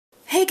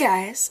Hey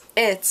guys,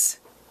 it's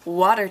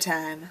water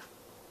time.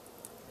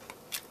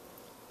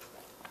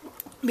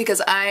 Because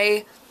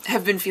I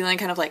have been feeling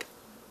kind of like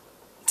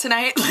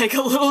tonight, like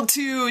a little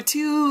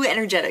too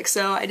energetic,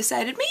 so I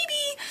decided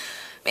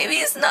maybe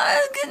it's not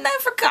a good night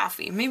for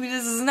coffee. Maybe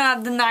this is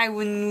not the night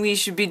when we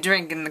should be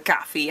drinking the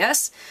coffee,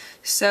 yes?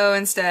 So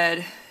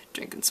instead,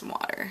 drinking some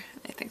water.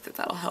 I think that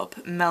that'll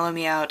help mellow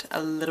me out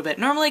a little bit.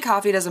 Normally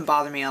coffee doesn't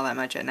bother me all that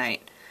much at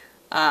night,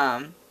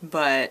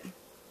 but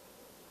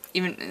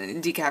even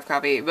decaf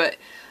coffee, but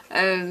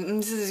I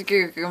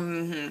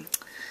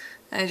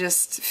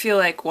just feel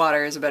like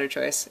water is a better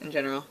choice in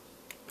general.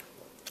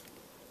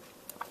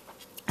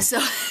 So,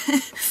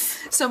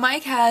 so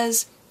Mike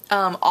has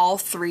all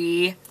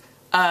three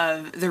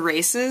of the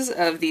races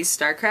of these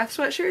StarCraft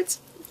sweatshirts,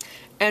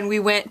 and we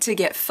went to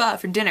get pho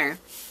for dinner.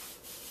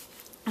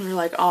 And we're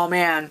like, oh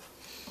man,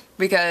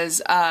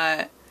 because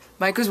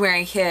Mike was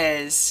wearing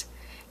his,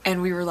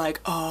 and we were like,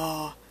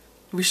 oh,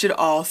 we should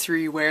all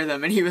three wear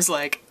them. And he was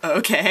like,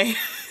 okay.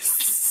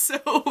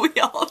 So we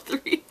all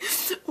three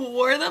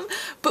wore them,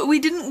 but we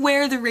didn't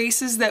wear the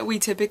races that we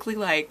typically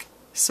like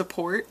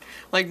support.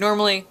 Like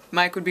normally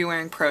Mike would be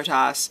wearing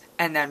Protoss,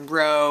 and then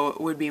Ro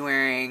would be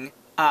wearing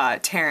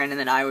Terran, and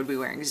then I would be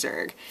wearing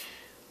Zerg.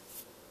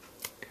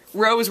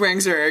 Ro was wearing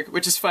Zerg,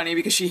 which is funny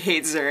because she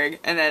hates Zerg,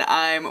 and then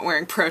I'm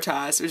wearing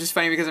Protoss, which is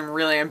funny because I'm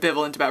really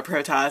ambivalent about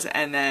Protoss,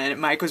 and then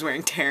Mike was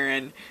wearing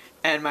Terran,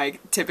 and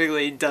Mike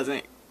typically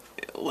doesn't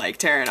like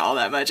Terran all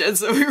that much, and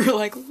so we were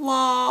like,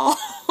 lol.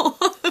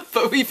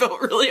 But we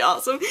felt really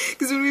awesome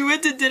because when we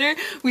went to dinner,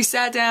 we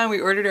sat down,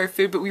 we ordered our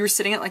food, but we were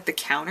sitting at like the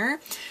counter,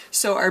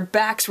 so our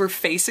backs were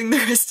facing the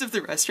rest of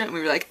the restaurant, and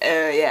we were like,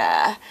 oh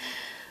yeah,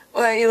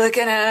 what are you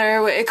looking at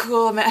our way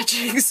cool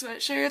matching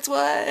sweatshirts,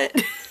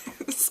 what?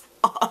 It's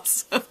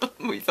awesome.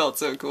 We felt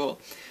so cool.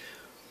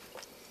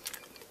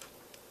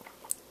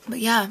 But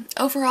yeah,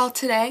 overall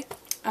today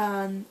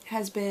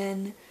has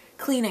been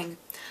cleaning.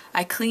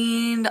 I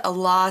cleaned a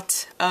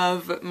lot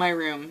of my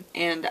room,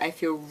 and I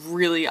feel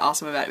really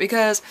awesome about it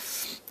because,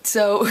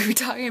 so we were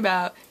talking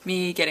about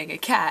me getting a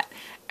cat,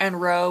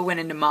 and Ro went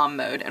into mom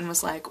mode and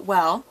was like,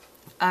 well,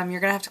 you're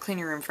gonna have to clean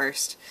your room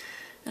first.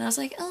 And I was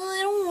like,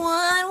 oh,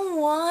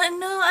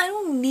 I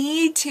don't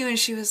need to. And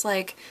she was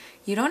like,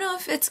 you don't know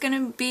if it's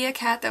gonna be a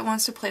cat that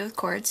wants to play with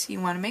cords.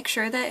 You want to make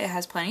sure that it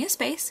has plenty of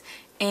space,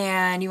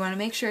 and you want to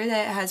make sure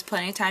that it has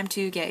plenty of time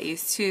to get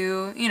used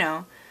to, you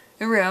know,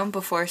 the room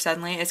before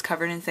suddenly it's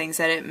covered in things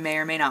that it may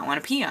or may not want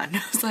to pee on.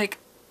 I was like,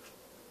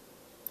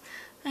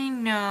 I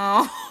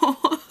know.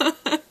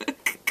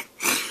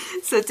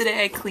 So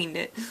today I cleaned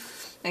it.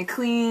 I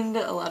cleaned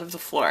a lot of the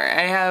floor.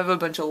 I have a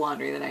bunch of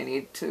laundry that I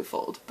need to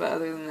fold, but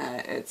other than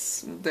that,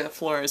 the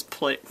floor is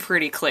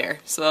pretty clear.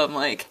 So I'm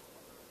like,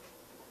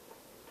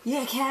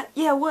 yeah, cat.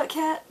 Yeah, what,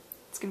 cat?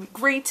 It's gonna be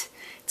great.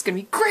 It's gonna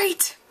be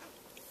great.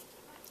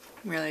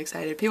 I'm really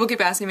excited. People keep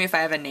asking me if I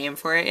have a name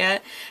for it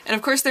yet, and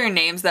of course there are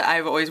names that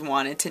I've always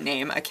wanted to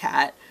name a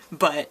cat,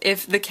 but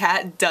if the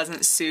cat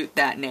doesn't suit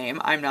that name,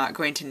 I'm not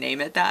going to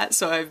name it that.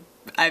 So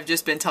I've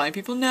just been telling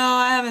people, no,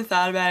 I haven't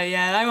thought about it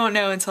yet. I won't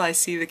know until I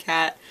see the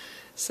cat.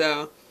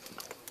 So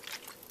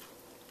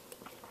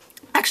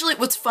actually,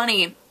 what's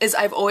funny is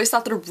I've always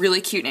thought that a really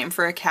cute name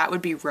for a cat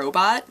would be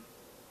Robot,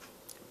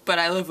 but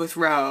I live with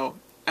Ro,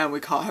 and we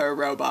call her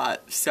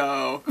Robot,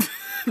 so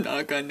I'm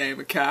not gonna name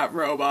a cat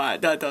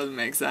Robot. That doesn't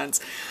make sense.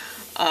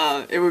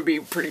 It would be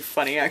pretty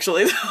funny,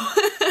 actually,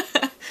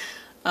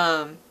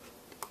 though.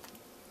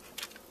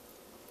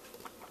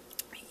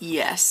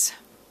 Yes.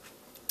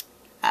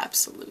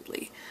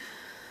 Absolutely.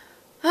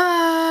 But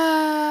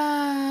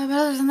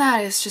other than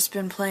that, it's just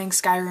been playing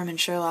Skyrim and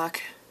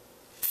Sherlock.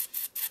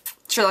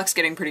 Sherlock's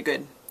getting pretty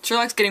good.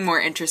 Sherlock's getting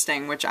more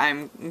interesting, which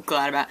I'm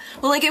glad about.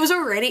 Well, like, it was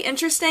already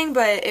interesting,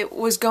 but it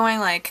was going,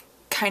 like,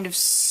 kind of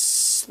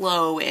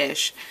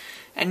slow-ish.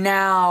 And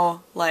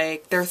now,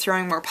 like, they're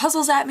throwing more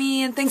puzzles at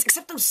me and things,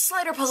 except those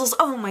slider puzzles.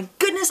 Oh my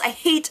goodness, I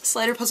hate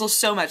slider puzzles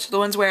so much. The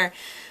ones where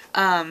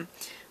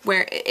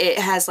it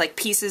has, like,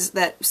 pieces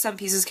that, some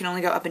pieces can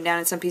only go up and down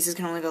and some pieces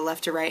can only go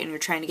left to right, and you're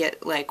trying to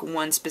get, like,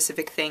 one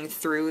specific thing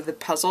through the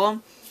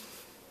puzzle.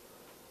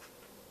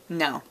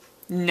 No.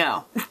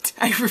 No.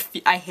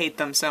 I hate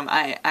them so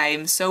much.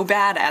 I'm so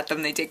bad at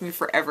them, they take me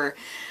forever.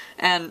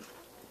 And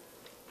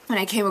when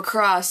I came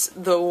across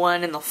the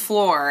one in the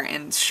floor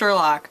in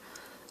Sherlock,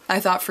 I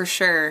thought for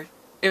sure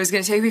it was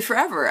going to take me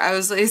forever. I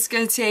was like, it's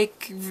going to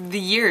take the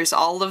years,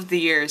 all of the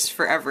years,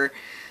 forever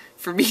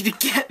for me to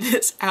get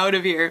this out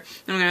of here.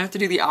 I'm going to have to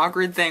do the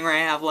awkward thing where I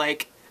have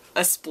like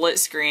a split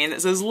screen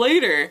that says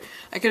later.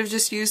 I could have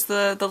just used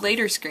the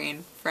later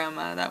screen from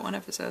that one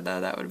episode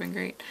though. That would have been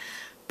great.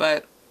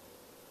 But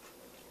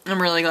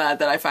I'm really glad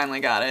that I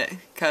finally got it,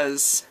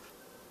 because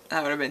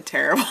that would have been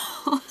terrible.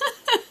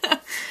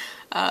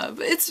 But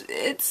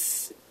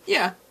it's,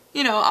 yeah,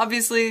 you know,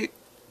 obviously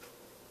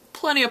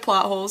plenty of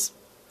plot holes.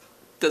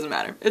 Doesn't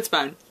matter. It's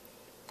fine.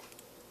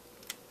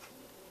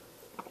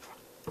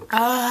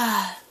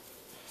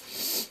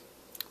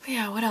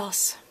 Yeah, what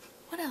else?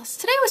 What else?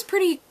 Today was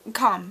pretty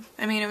calm.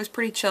 I mean, it was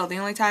pretty chill. The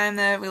only time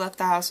that we left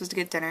the house was to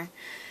get dinner.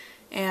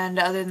 And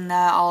other than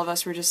that, all of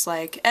us were just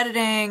like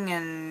editing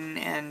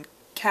and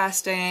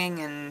casting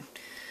and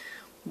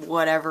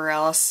whatever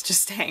else,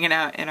 just hanging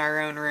out in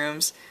our own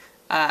rooms.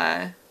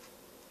 Yeah,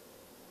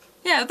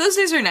 those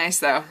days are nice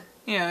though.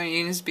 You know,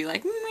 you can just be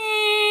like,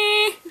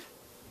 meh.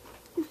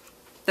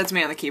 That's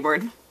me on the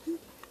keyboard.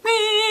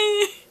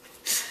 Meh.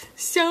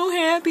 So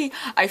happy.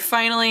 I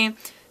finally,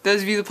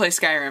 those of you that play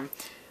Skyrim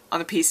on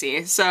the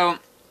PC, so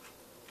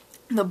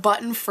the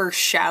button for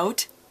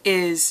shout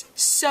is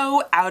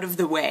so out of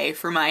the way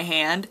for my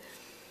hand.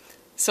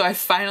 So I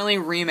finally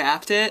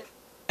remapped it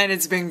and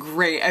it's been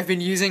great. I've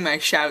been using my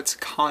shouts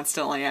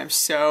constantly. I'm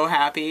so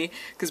happy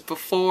because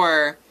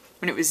before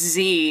when it was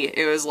Z,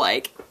 it was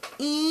like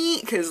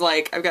because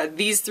like I've got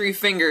these 3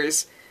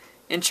 fingers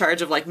in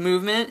charge of like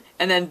movement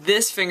and then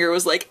this finger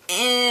was like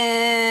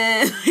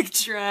like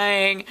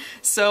trying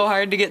so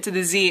hard to get to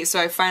the Z. So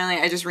I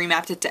just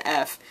remapped it to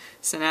F.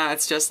 So now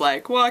it's just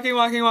like walking,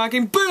 walking,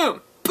 walking,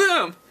 boom,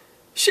 boom,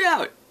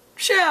 shout,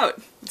 shout.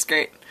 It's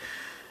great.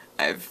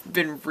 I've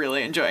been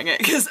really enjoying it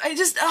because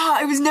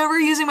I was never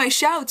using my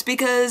shouts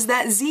because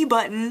that Z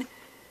button,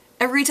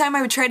 every time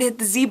I would try to hit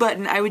the Z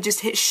button, I would just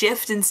hit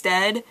shift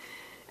instead.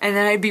 And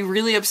then I'd be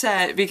really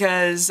upset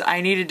because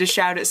I needed to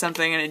shout at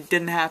something and it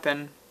didn't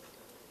happen.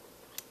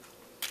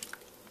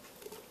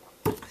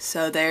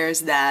 So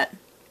there's that.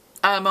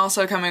 I'm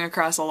also coming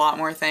across a lot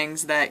more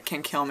things that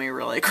can kill me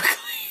really quickly.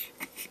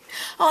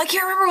 Oh, I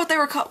can't remember what they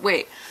were called.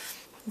 Wait.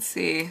 Let's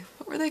see.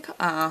 What were they called?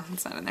 Oh,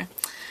 it's not in there.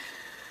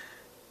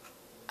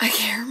 I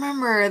can't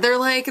remember. They're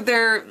like,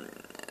 they're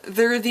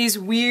these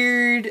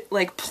weird,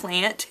 like,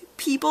 plant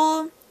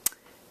people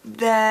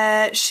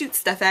that shoot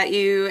stuff at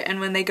you, and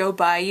when they go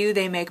by you,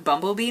 they make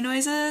bumblebee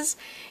noises.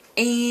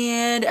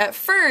 And at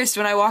first,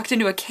 when I walked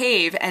into a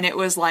cave and it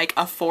was like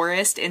a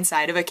forest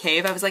inside of a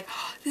cave, I was like,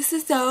 oh, this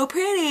is so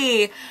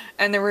pretty.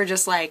 And there were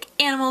just like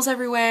animals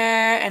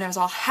everywhere and I was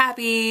all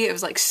happy. It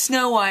was like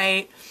Snow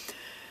White.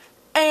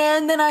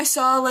 And then I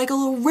saw like a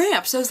little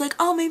ramp. So I was like,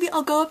 oh, maybe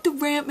I'll go up the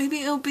ramp.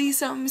 Maybe it'll be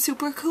something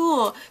super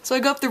cool. So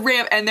I go up the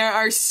ramp and there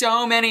are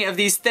so many of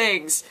these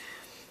things.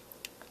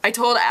 I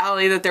told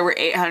Allie that there were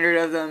 800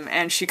 of them,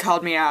 and she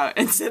called me out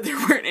and said there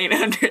weren't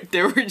 800.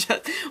 There were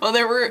just, well,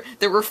 there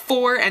were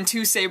 4 and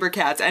 2 saber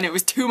cats, and it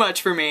was too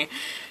much for me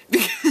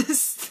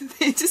because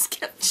they just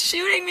kept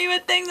shooting me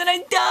with things, and I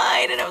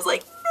died, and I was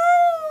like,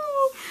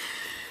 no.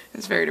 It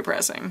was very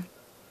depressing.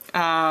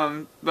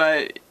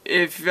 But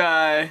if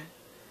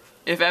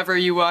ever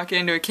you walk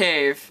into a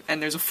cave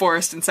and there's a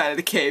forest inside of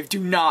the cave, do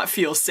not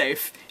feel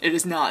safe. It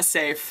is not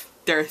safe.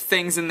 There are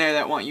things in there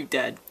that want you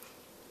dead.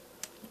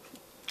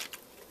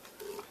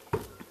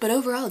 But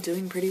overall,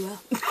 doing pretty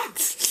well.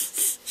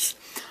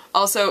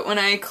 Also, when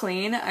I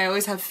clean, I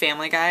always have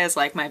Family Guy as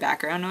like my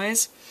background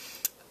noise.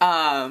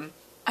 I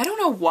don't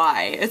know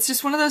why. It's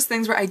just one of those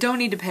things where I don't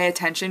need to pay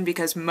attention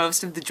because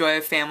most of the joy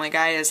of Family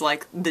Guy is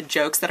like the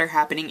jokes that are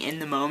happening in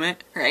the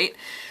moment, right?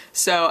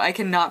 So I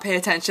can not pay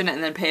attention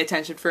and then pay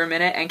attention for a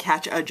minute and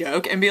catch a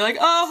joke and be like,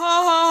 oh,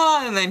 ha,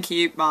 ha, and then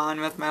keep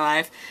on with my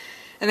life.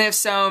 And they have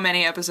so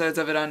many episodes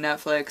of it on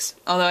Netflix.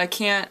 Although I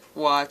can't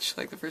watch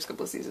like the first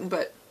couple of seasons,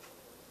 but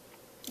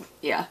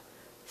yeah,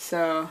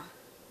 so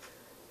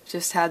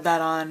just had that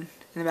on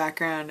in the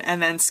background,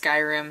 and then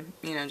Skyrim,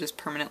 you know, just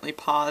permanently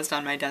paused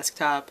on my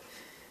desktop.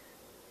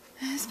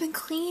 I've been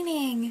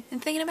cleaning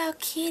and thinking about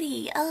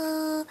Kitty.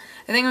 I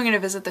think I'm gonna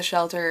visit the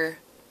shelter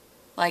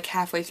like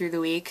halfway through the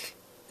week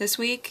this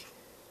week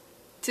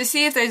to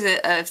see if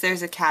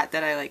there's a cat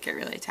that I like get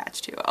really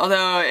attached to.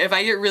 Although if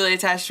I get really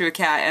attached to a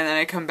cat and then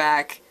I come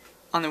back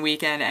on the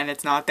weekend and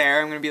it's not there,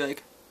 I'm gonna be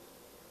like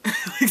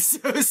like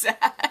so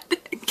sad.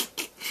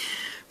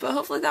 But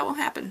hopefully that won't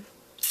happen.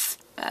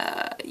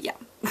 Yeah.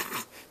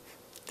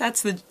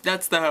 That's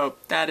the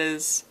hope. That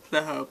is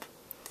the hope.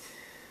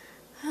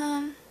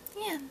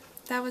 Yeah,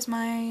 that was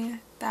my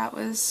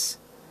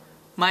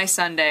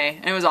Sunday.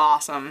 And it was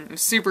awesome. It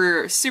was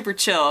super, super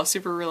chill,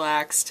 super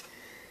relaxed,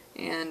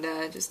 and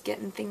just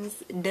getting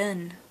things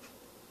done.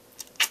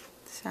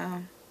 So,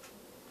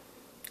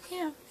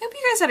 yeah. I hope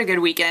you guys had a good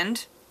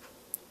weekend,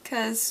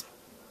 'cause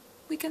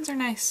weekends are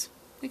nice.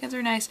 Weekends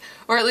are nice.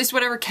 Or at least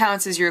whatever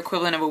counts as your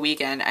equivalent of a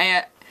weekend.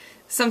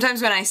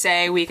 Sometimes when I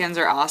say weekends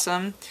are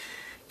awesome,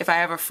 if I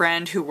have a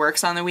friend who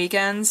works on the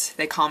weekends,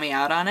 they call me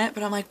out on it,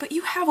 but I'm like, but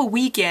you have a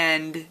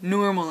weekend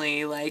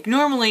normally. Like,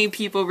 normally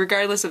people,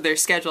 regardless of their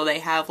schedule, they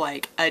have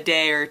like a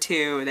day or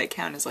two that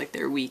count as like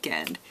their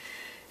weekend.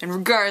 And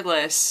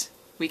regardless,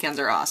 weekends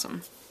are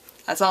awesome.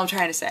 That's all I'm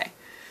trying to say.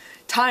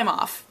 Time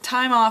off.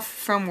 Time off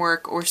from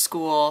work or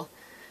school.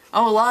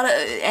 Oh,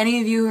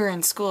 any of you who are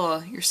in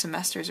school, your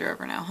semesters are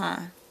over now, huh?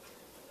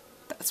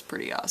 That's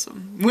pretty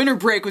awesome. Winter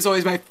break was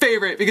always my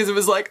favorite because it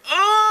was like,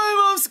 oh,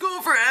 I'm off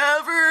school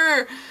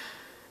forever!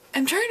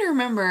 I'm trying to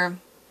remember,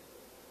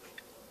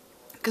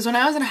 because when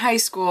I was in high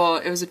school,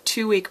 it was a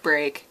 2-week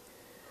break.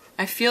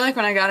 I feel like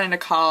when I got into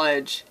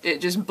college,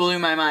 it just blew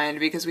my mind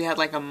because we had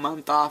like a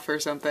month off or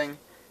something.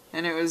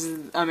 And it was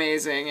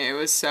amazing. It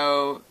was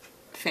so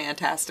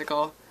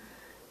fantastical.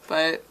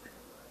 But,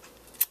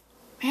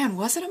 man,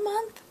 was it a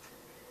month?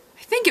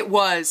 I think it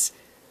was.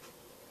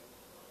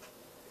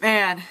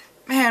 Man,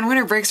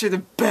 winter breaks are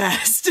the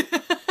best.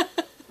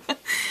 I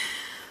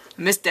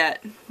miss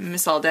that. I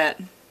miss all that.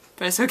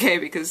 But it's okay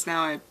because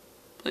now I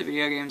play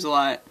video games a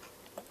lot.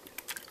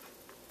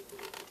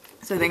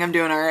 So I think I'm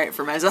doing alright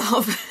for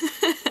myself.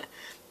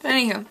 But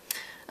anywho,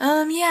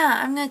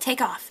 yeah, I'm gonna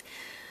take off.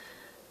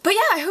 But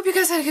yeah, I hope you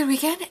guys had a good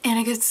weekend and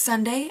a good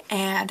Sunday,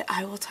 and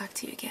I will talk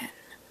to you again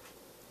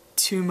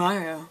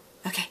tomorrow.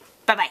 Okay,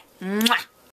 bye-bye. Mwah.